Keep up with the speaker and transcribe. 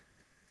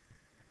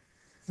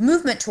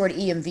Movement toward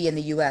EMV in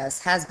the U.S.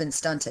 has been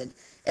stunted,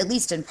 at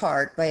least in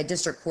part, by a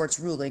district court's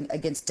ruling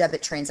against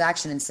debit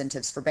transaction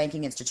incentives for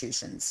banking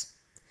institutions.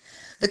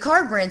 The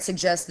card brand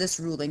suggests this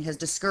ruling has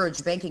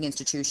discouraged banking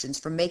institutions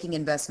from making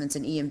investments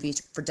in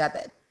EMVs for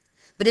debit.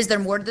 But is there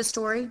more to the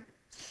story?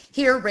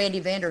 Here,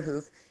 Randy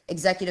Vanderhoof,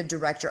 Executive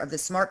Director of the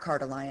Smart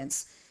Card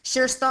Alliance,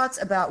 shares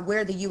thoughts about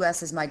where the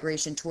U.S.'s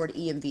migration toward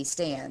EMV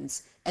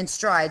stands and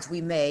strides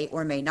we may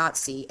or may not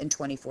see in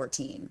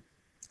 2014.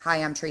 Hi,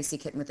 I'm Tracy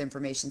Kitten with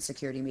Information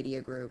Security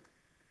Media Group.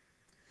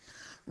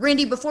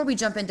 Randy, before we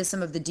jump into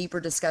some of the deeper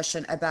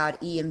discussion about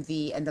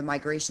EMV and the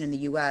migration in the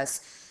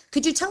U.S.,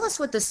 could you tell us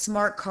what the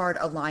Smart Card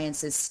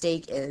Alliance's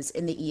stake is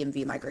in the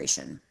EMV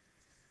migration?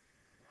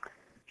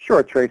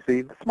 Sure,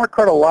 Tracy. The Smart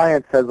Card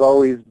Alliance has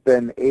always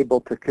been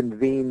able to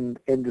convene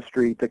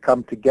industry to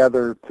come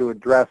together to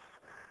address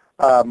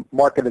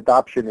market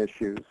adoption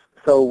issues.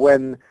 So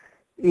when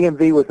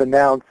EMV was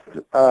announced,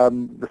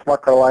 the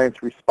Smart Card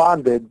Alliance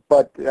responded,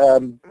 but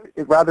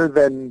rather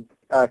than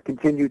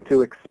continue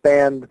to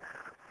expand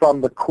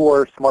from the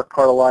core Smart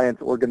Card Alliance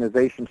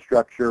organization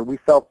structure, we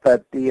felt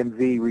that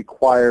EMV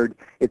required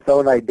its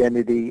own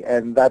identity,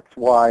 and that's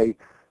why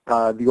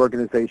the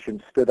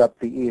organization stood up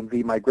the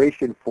EMV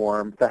Migration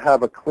Forum to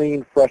have a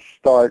clean, fresh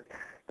start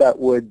that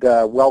would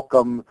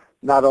welcome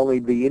not only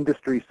the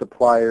industry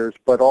suppliers,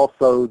 but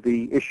also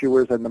the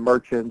issuers and the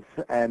merchants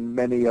and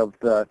many of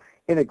the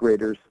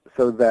integrators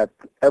so that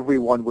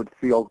everyone would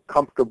feel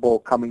comfortable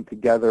coming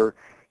together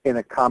in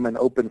a common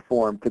open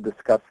forum to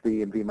discuss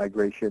the EMV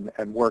migration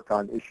and work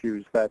on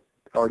issues that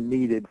are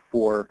needed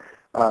for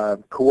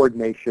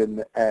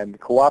coordination and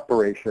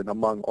cooperation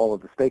among all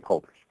of the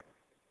stakeholders.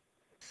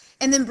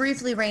 And then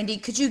briefly, Randy,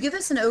 could you give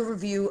us an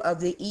overview of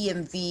the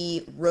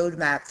EMV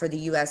roadmap for the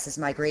U.S.'s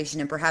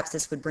migration, and perhaps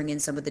this would bring in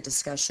some of the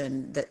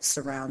discussion that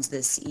surrounds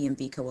this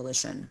EMV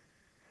coalition?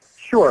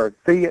 Sure.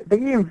 The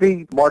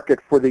EMV market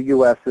for the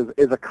U.S.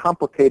 is a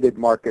complicated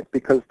market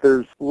because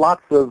there's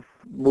lots of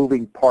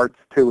moving parts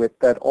to it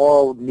that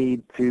all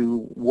need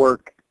to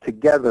work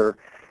together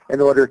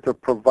in order to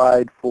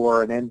provide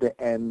for an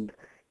end-to-end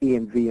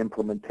EMV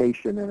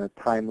implementation in a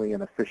timely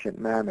and efficient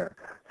manner.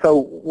 So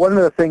one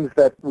of the things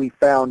that we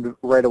found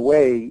right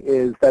away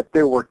is that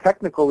there were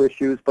technical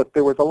issues, but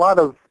there was a lot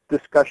of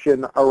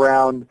discussion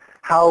around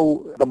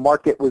how the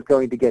market was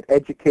going to get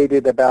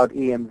educated about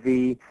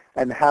EMV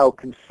and how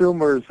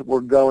consumers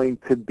were going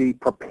to be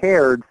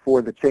prepared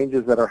for the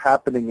changes that are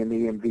happening in the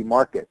EMV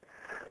market.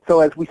 So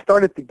as we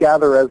started to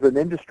gather as an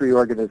industry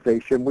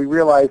organization, we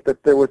realized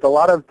that there was a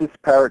lot of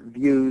disparate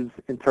views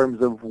in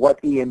terms of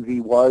what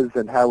EMV was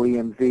and how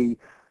EMV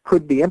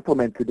could be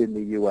implemented in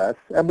the U.S.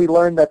 And we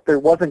learned that there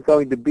wasn't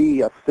going to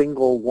be a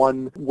single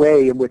one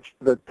way in which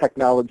the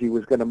technology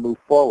was going to move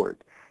forward.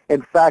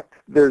 In fact,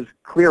 there's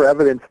clear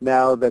evidence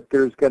now that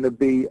there's going to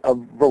be a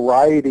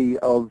variety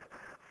of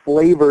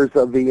flavors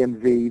of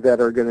EMV that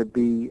are going to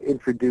be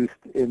introduced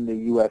in the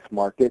U.S.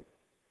 market.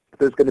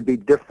 There's going to be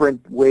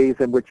different ways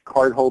in which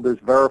cardholders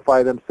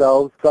verify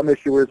themselves. Some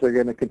issuers are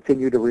going to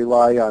continue to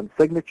rely on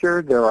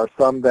signature. There are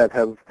some that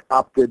have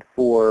opted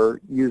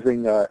for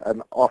using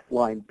an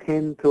offline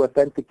PIN to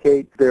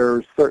authenticate.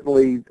 There's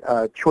certainly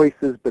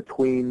choices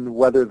between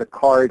whether the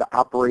card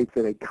operates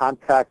in a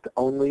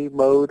contact-only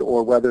mode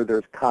or whether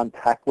there's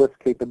contactless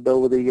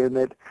capability in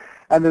it.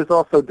 And there's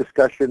also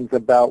discussions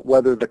about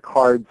whether the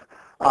cards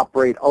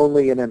operate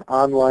only in an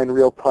online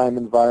real-time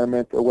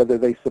environment or whether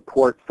they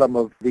support some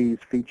of these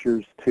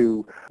features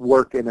to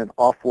work in an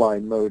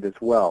offline mode as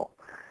well.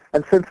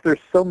 And since there's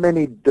so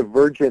many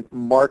divergent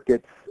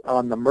markets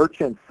on the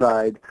merchant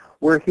side,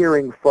 we're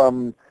hearing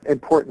from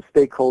important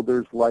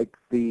stakeholders like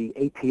the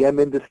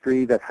ATM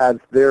industry that has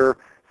their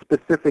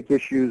specific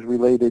issues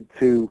related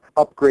to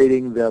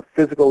upgrading the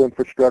physical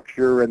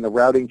infrastructure and the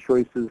routing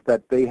choices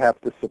that they have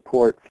to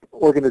support.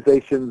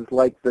 Organizations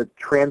like the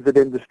transit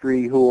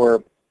industry who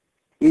are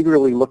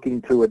eagerly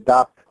looking to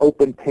adopt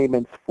open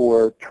payments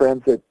for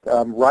transit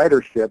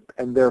ridership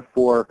and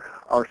therefore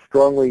are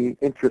strongly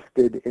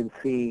interested in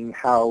seeing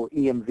how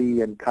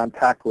EMV and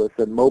contactless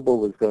and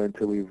mobile is going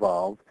to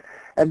evolve.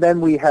 And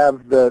then we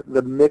have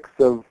the mix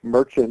of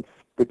merchants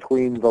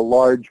between the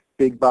large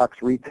big box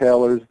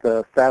retailers,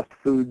 the fast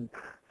food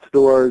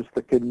stores,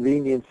 the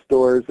convenience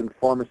stores and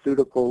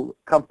pharmaceutical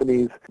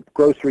companies,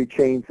 grocery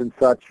chains and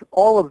such.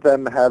 All of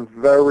them have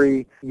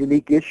very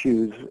unique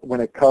issues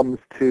when it comes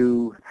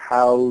to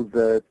how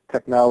the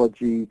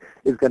technology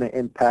is going to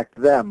impact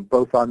them,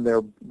 both on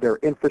their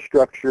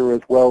infrastructure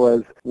as well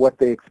as what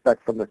they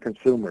expect from the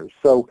consumers.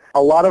 So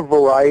a lot of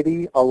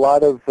variety, a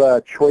lot of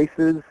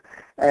choices,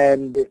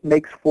 and it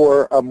makes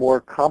for a more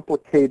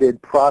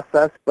complicated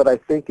process, but I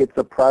think it's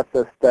a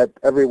process that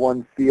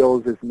everyone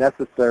feels is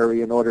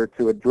necessary in order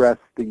to address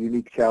the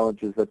unique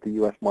challenges that the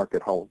U.S.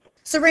 market holds.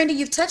 So Randy,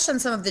 you've touched on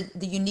some of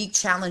the unique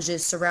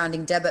challenges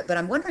surrounding debit, but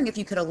I'm wondering if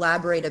you could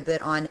elaborate a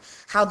bit on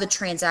how the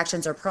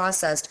transactions are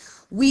processed.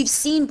 We've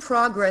seen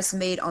progress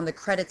made on the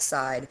credit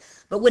side,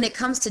 but when it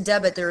comes to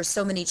debit, there are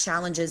so many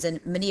challenges,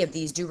 and many of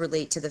these do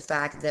relate to the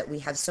fact that we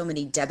have so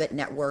many debit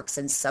networks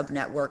and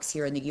sub-networks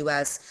here in the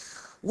U.S.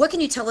 What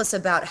can you tell us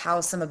about how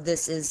some of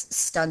this is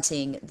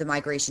stunting the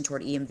migration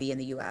toward EMV in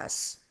the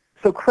U.S.?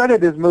 So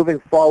credit is moving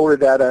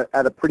forward at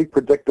a pretty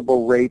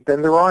predictable rate,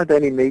 and there aren't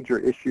any major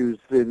issues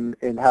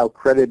in how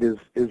credit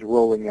is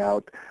rolling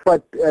out.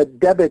 But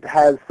debit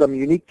has some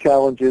unique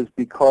challenges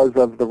because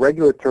of the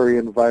regulatory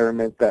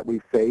environment that we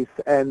face,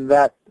 and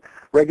that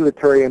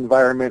regulatory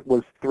environment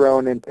was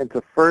thrown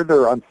into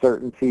further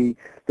uncertainty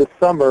this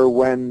summer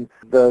when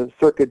the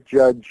Circuit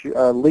Judge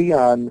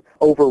Leon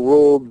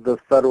overruled the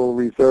Federal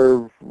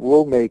Reserve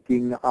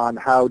rulemaking on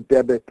how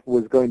debit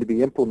was going to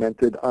be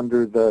implemented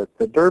under the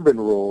Durbin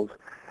rules.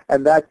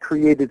 And that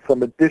created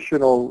some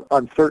additional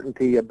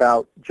uncertainty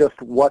about just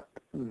what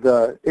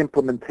the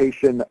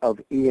implementation of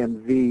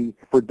EMV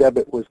for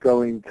debit was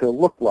going to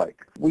look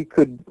like. We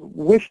could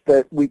wish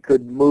that we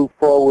could move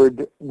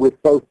forward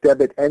with both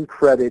debit and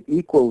credit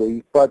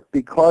equally, but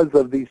because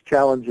of these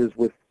challenges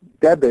with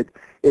debit,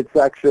 it's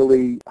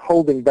actually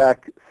holding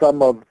back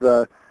some of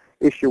the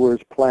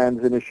issuers'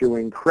 plans in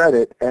issuing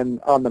credit. And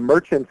on the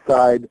merchant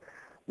side,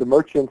 the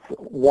merchants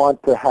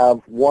want to have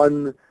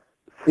one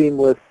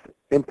seamless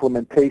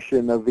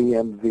implementation of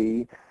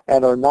EMV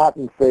and are not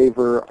in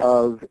favor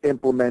of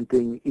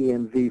implementing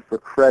EMV for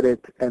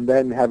credit and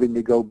then having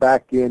to go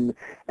back in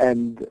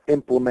and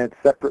implement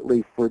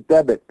separately for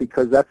debit,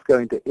 because that's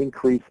going to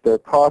increase their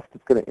cost.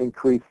 It's going to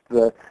increase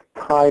the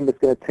time it's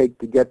going to take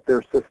to get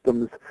their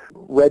systems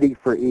ready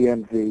for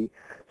EMV.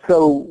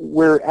 So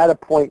we're at a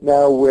point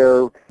now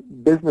where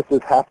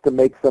businesses have to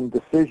make some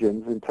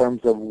decisions in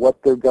terms of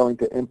what they're going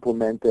to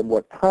implement and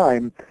what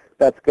time.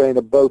 That's going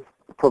to both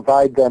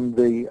provide them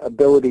the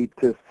ability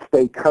to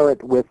stay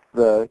current with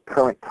the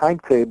current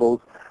timetables,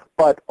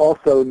 but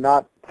also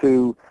not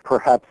to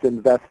perhaps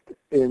invest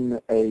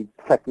in a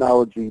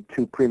technology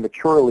too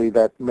prematurely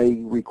that may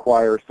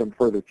require some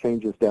further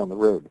changes down the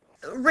road.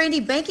 Randy,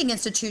 banking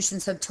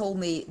institutions have told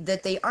me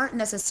that they aren't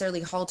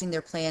necessarily halting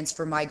their plans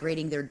for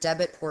migrating their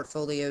debit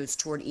portfolios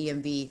toward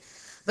EMV,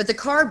 but the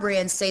card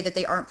brands say that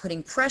they aren't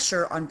putting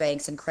pressure on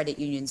banks and credit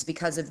unions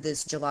because of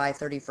this July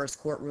 31st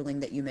court ruling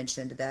that you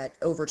mentioned that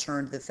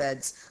overturned the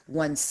Fed's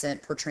 1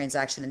 cent per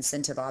transaction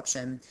incentive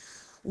option.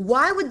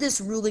 Why would this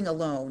ruling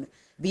alone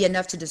be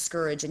enough to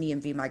discourage an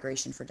EMV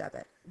migration for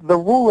debit? The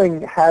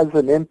ruling has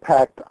an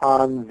impact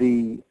on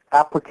the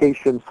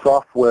application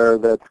software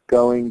that's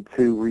going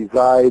to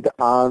reside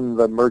on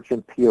the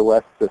merchant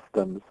POS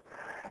systems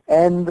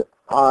and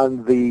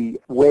on the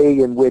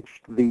way in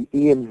which the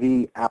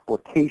EMV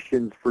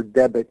applications for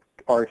debit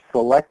are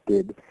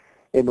selected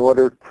in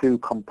order to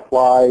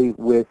comply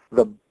with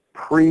the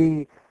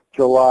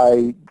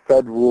pre-July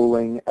Fed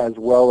ruling, as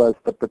well as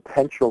the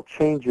potential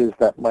changes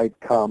that might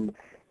come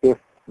if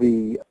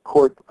the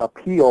court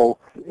appeal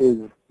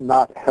is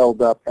not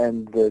held up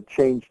and the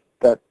change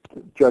that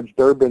Judge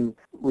Durbin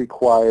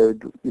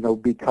required,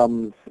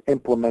 becomes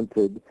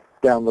implemented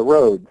down the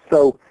road.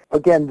 So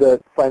again,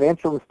 the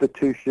financial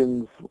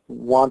institutions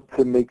want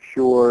to make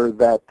sure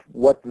that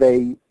what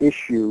they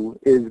issue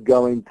is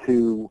going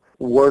to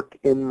work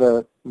in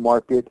the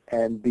market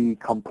and be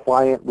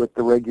compliant with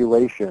the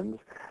regulations,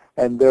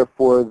 and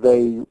therefore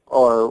they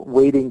are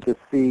waiting to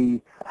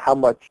see how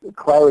much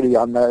clarity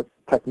on that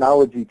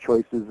technology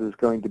choices is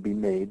going to be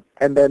made.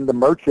 And then the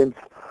merchants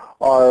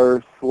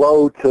are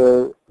slow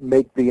to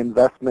make the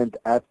investment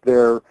at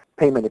their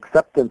payment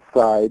acceptance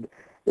side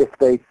if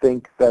they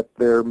think that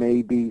there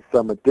may be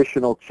some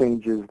additional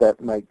changes that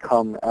might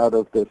come out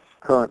of this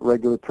current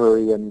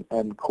regulatory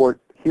and court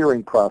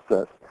hearing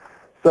process.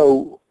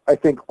 So I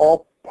think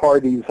all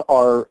parties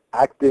are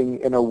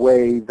acting in a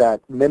way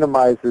that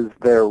minimizes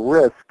their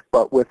risk,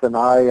 but with an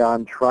eye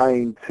on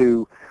trying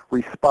to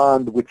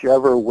respond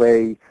whichever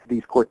way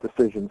these court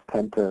decisions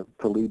tend to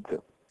lead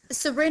to.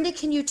 So Randy,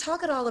 can you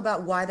talk at all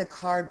about why the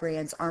card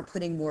brands aren't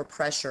putting more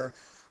pressure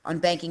on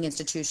banking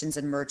institutions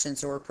and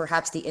merchants, or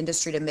perhaps the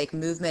industry, to make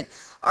movement?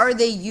 Are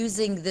they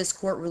using this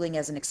court ruling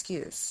as an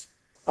excuse?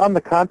 On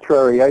the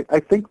contrary, I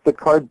think the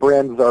card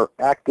brands are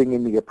acting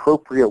in the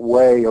appropriate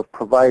way of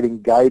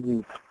providing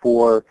guidance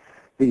for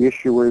the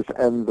issuers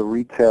and the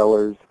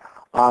retailers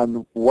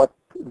on what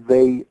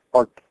they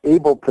are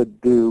able to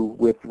do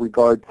with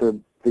regard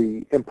to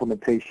the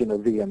implementation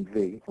of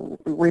EMV.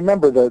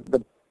 Remember,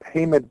 the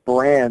payment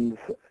brands,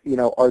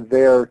 are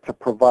there to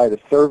provide a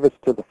service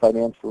to the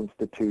financial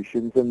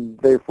institutions, and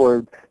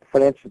therefore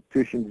financial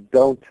institutions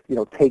don't,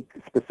 take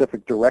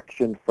specific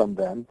direction from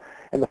them.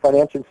 And the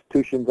financial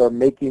institutions are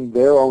making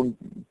their own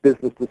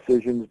business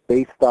decisions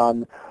based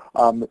on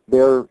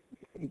their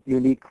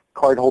unique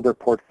cardholder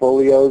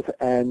portfolios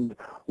and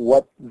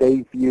what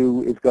they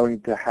view is going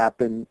to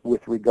happen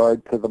with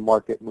regard to the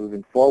market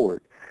moving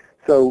forward.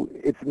 So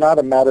it's not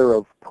a matter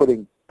of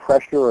putting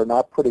pressure or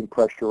not putting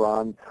pressure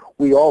on.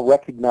 We all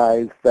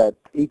recognize that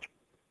each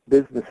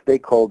business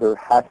stakeholder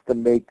has to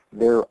make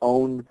their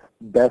own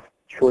best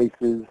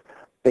choices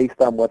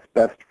based on what's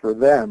best for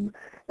them.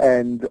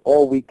 And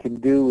all we can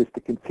do is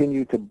to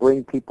continue to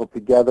bring people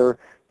together,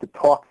 to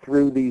talk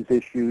through these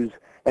issues,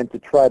 and to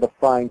try to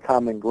find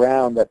common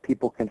ground that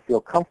people can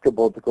feel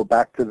comfortable to go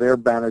back to their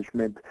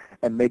management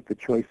and make the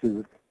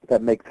choices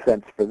that makes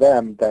sense for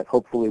them that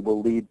hopefully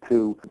will lead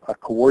to a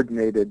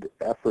coordinated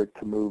effort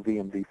to move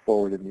EMV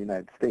forward in the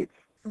United States.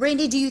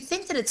 Randy, do you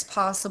think that it's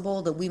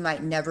possible that we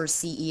might never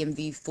see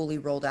EMV fully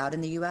rolled out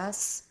in the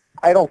U.S.?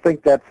 I don't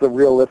think that's a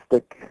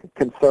realistic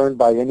concern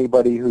by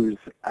anybody who's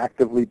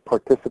actively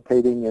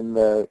participating in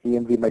the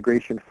EMV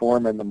migration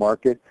forum and the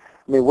market.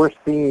 I mean, we're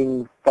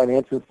seeing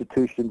financial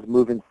institutions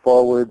moving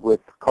forward with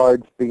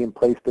cards being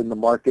placed in the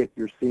market.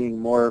 You're seeing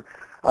more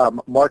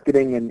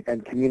marketing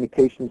and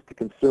communications to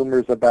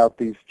consumers about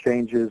these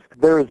changes.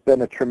 There has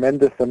been a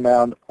tremendous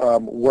amount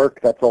of work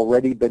that's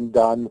already been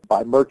done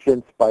by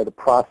merchants, by the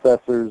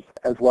processors,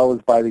 as well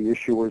as by the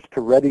issuers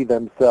to ready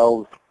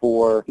themselves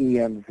for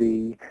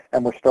EMV,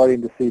 and we're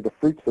starting to see the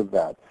fruits of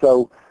that.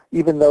 So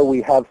even though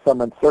we have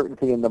some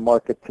uncertainty in the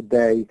market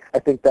today, I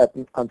think that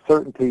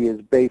uncertainty is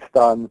based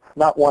on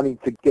not wanting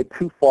to get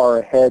too far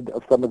ahead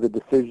of some of the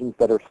decisions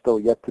that are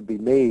still yet to be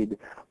made,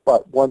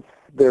 but once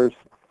there's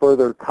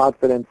further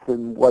confidence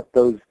in what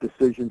those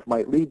decisions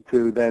might lead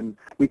to, then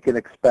we can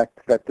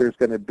expect that there's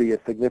going to be a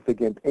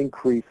significant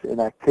increase in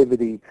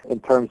activity in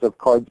terms of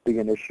cards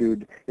being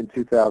issued in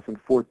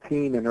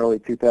 2014 and early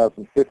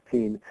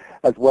 2015,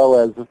 as well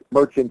as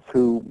merchants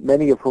who,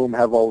 many of whom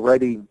have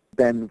already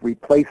been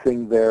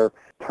replacing their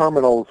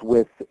terminals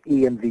with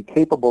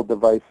EMV-capable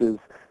devices,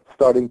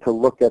 starting to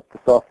look at the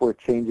software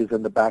changes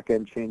and the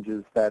back-end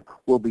changes that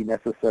will be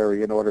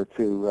necessary in order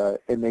to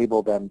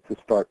enable them to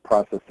start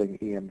processing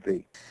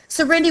EMV.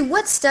 So Randy,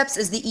 what steps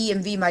is the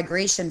EMV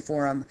Migration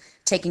Forum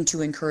taking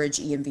to encourage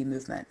EMV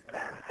movement?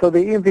 So the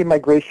EMV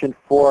Migration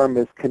Forum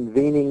is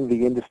convening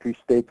the industry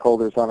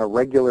stakeholders on a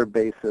regular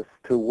basis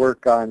to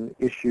work on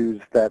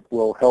issues that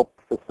will help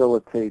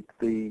facilitate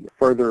the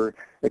further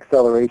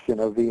acceleration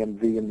of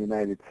EMV in the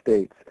United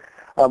States.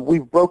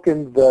 We've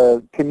broken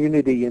the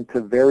community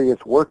into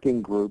various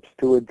working groups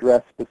to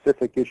address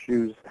specific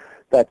issues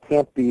that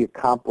can't be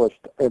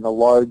accomplished in a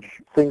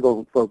large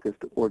single-focused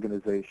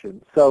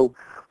organization. So,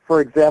 for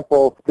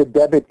example, the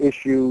debit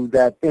issue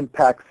that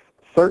impacts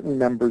certain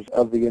members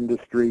of the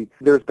industry,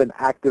 there's been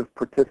active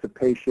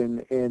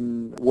participation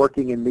in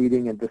working and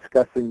meeting and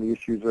discussing the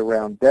issues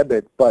around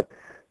debit, but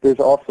there's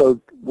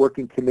also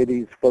working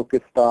committees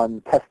focused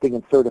on testing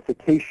and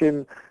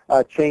certification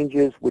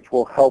changes, which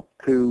will help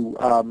to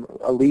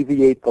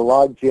alleviate the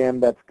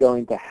logjam that's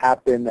going to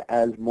happen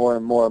as more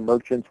and more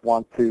merchants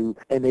want to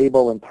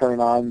enable and turn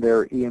on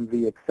their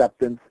EMV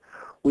acceptance.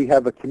 We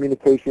have a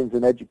communications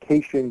and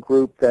education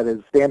group that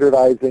is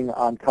standardizing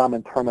on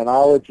common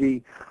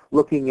terminology,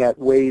 looking at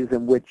ways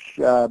in which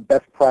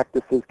best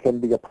practices can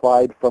be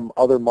applied from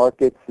other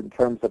markets in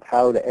terms of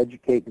how to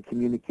educate and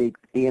communicate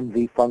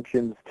EMV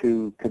functions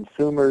to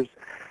consumers,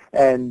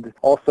 and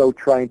also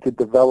trying to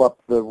develop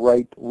the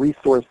right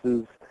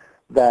resources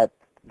that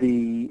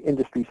the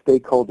industry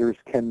stakeholders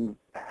can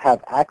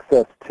have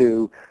access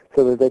to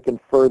so that they can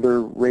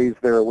further raise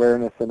their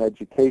awareness and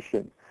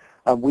education.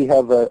 We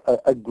have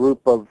a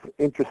group of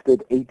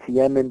interested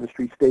ATM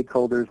industry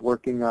stakeholders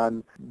working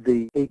on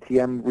the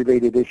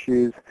ATM-related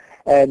issues,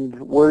 and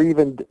we're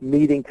even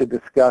meeting to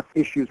discuss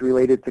issues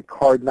related to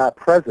card not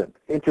present.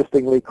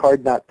 Interestingly,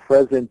 card not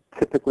present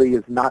typically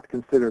is not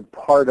considered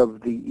part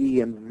of the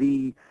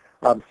EMV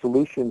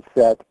solution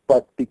set,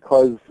 but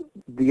because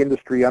the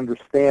industry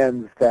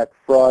understands that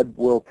fraud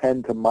will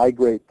tend to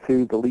migrate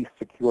to the least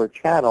secure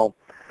channel,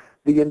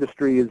 the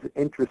industry is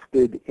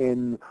interested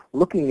in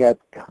looking at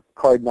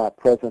card not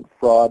present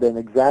fraud and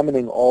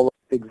examining all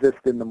that exists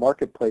in the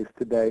marketplace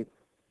today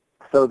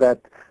so that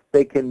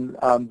they can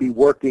be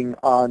working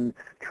on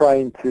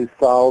trying to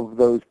solve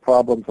those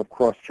problems of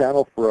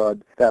cross-channel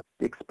fraud that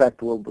we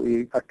expect will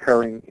be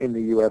occurring in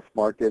the U.S.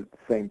 market at the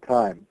same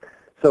time.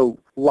 So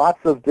lots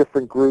of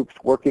different groups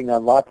working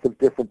on lots of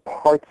different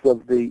parts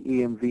of the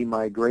EMV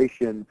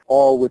migration,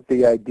 all with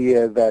the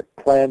idea that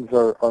plans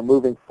are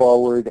moving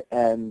forward,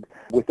 and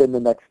within the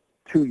next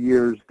 2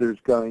 years there's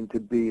going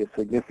to be a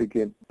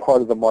significant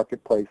part of the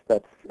marketplace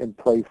that's in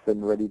place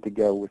and ready to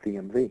go with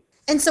EMV.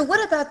 And so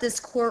what about this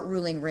court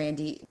ruling,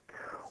 Randy?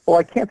 Well,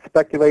 I can't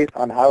speculate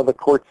on how the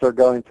courts are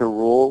going to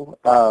rule.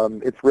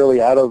 It's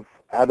really out of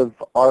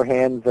our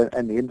hands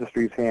and the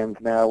industry's hands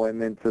now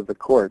and into the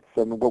courts.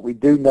 And what we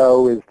do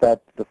know is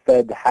that the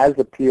Fed has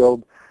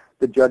appealed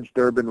the Judge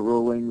Durbin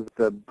rulings.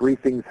 The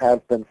briefings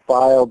have been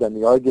filed and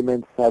the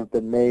arguments have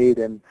been made,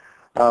 and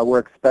we're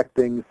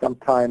expecting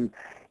sometime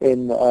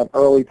in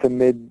early to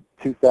mid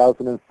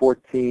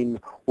 2014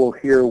 we'll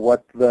hear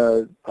what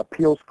the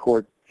appeals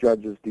court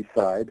judges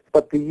decide.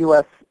 But the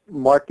U.S.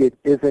 market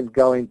isn't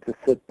going to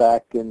sit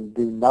back and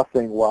do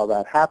nothing while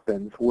that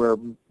happens. We're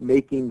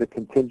making the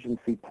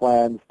contingency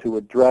plans to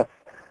address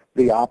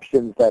the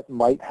options that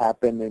might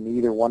happen in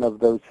either one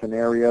of those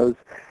scenarios,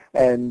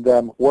 and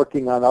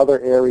working on other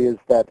areas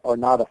that are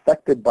not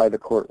affected by the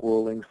court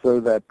ruling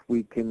so that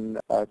we can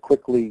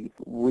quickly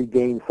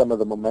regain some of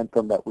the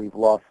momentum that we've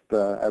lost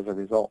as a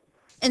result.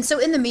 And so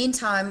in the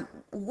meantime,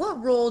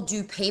 what role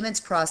do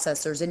payments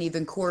processors and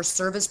even core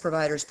service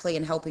providers play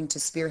in helping to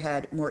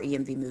spearhead more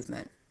EMV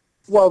movement?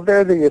 Well,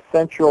 they're the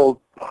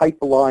essential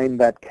pipeline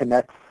that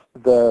connects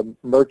the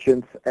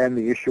merchants and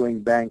the issuing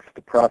banks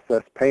to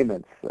process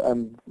payments.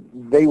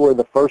 They were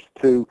the first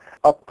to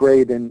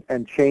upgrade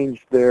and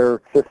change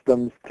their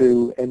systems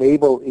to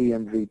enable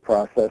EMV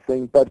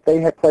processing, but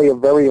they play a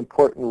very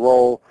important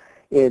role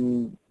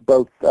in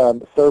both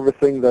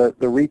servicing the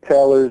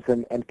retailers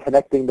and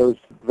connecting those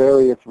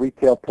various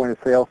retail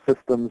point-of-sale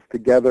systems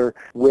together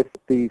with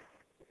the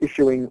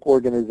issuing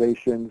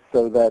organizations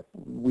so that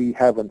we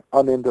have an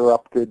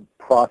uninterrupted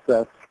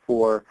process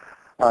for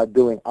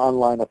doing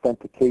online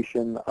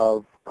authentication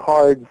of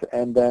cards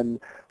and then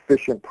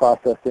efficient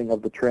processing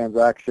of the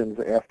transactions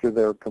after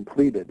they're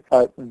completed.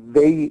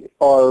 They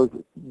are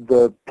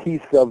the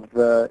piece of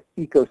the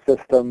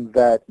ecosystem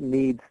that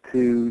needs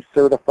to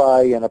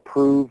certify and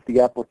approve the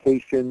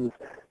applications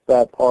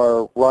that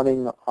are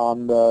running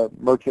on the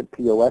merchant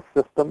POS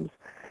systems,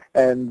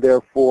 and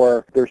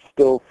therefore there's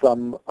still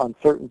some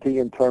uncertainty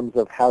in terms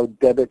of how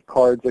debit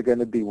cards are going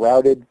to be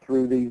routed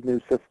through these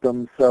new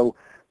systems. So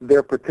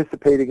they're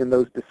participating in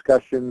those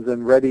discussions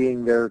and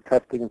readying their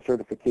testing and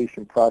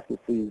certification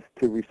processes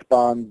to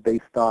respond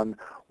based on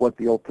what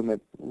the ultimate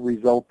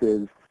result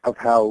is of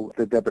how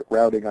the debit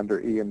routing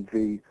under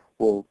EMV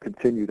will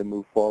continue to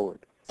move forward.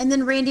 And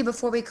then Randy,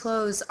 before we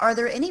close, are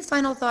there any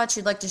final thoughts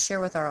you'd like to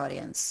share with our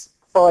audience?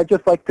 Well, I'd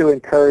just like to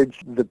encourage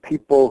the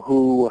people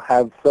who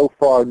have so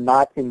far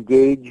not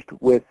engaged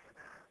with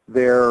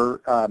their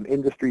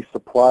industry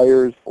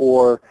suppliers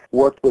or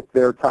worked with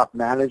their top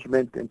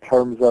management in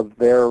terms of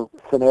their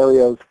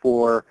scenarios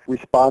for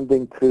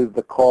responding to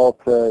the call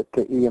to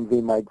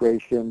EMV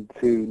migration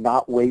to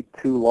not wait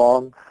too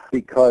long,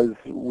 because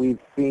we've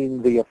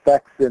seen the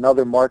effects in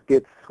other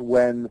markets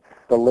when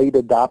the late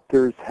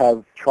adopters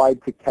have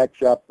tried to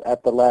catch up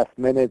at the last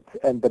minute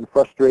and been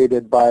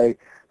frustrated by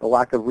the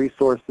lack of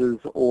resources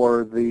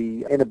or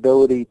the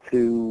inability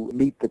to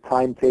meet the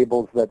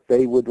timetables that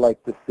they would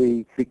like to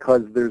see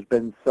because there's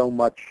been so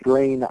much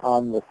strain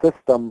on the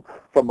system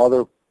from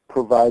other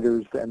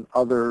providers and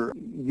other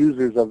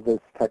users of this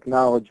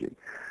technology.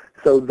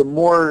 So the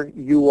more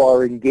you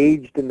are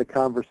engaged in the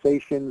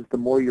conversations, the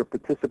more you're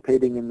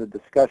participating in the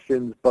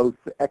discussions, both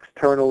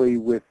externally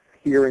with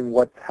hearing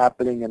what's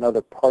happening in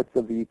other parts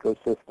of the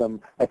ecosystem,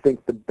 I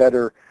think the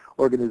better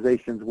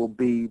organizations will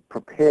be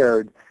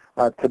prepared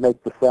to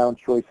make the sound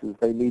choices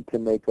they need to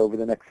make over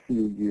the next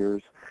few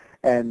years.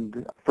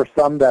 And for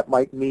some, that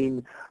might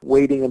mean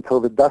waiting until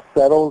the dust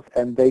settles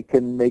and they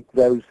can make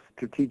those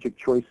strategic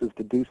choices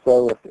to do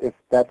so if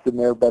that's in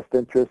their best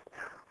interest.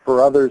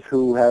 For others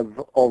who have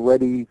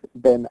already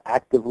been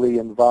actively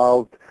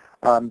involved,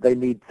 they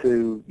need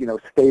to,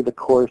 stay the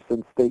course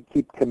and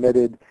keep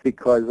committed,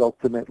 because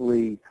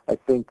ultimately I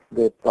think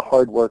that the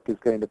hard work is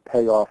going to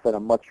pay off in a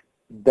much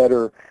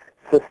better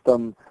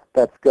system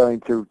that's going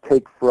to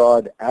take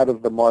fraud out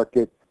of the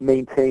market,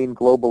 maintain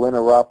global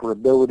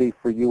interoperability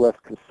for U.S.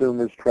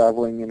 consumers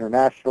traveling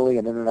internationally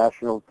and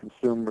international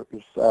consumers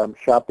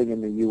shopping in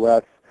the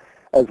U.S.,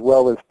 as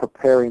well as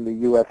preparing the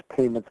U.S.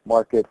 payments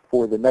market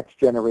for the next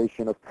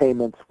generation of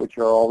payments, which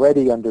are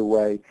already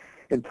underway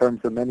in terms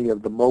of many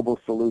of the mobile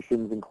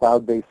solutions and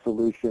cloud-based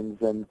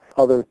solutions and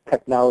other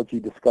technology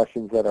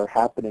discussions that are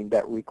happening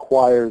that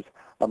requires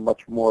a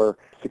much more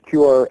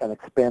secure and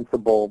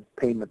expansible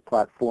payment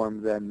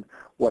platform than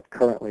what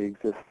currently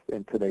exists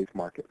in today's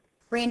market.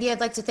 Randy, I'd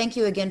like to thank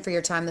you again for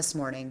your time this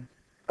morning.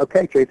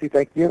 Okay, Tracy,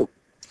 thank you.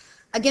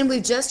 Again,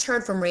 we've just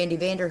heard from Randy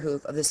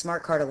Vanderhoof of the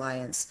Smart Card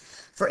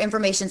Alliance. For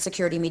Information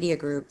Security Media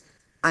Group,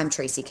 I'm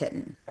Tracy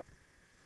Kitten.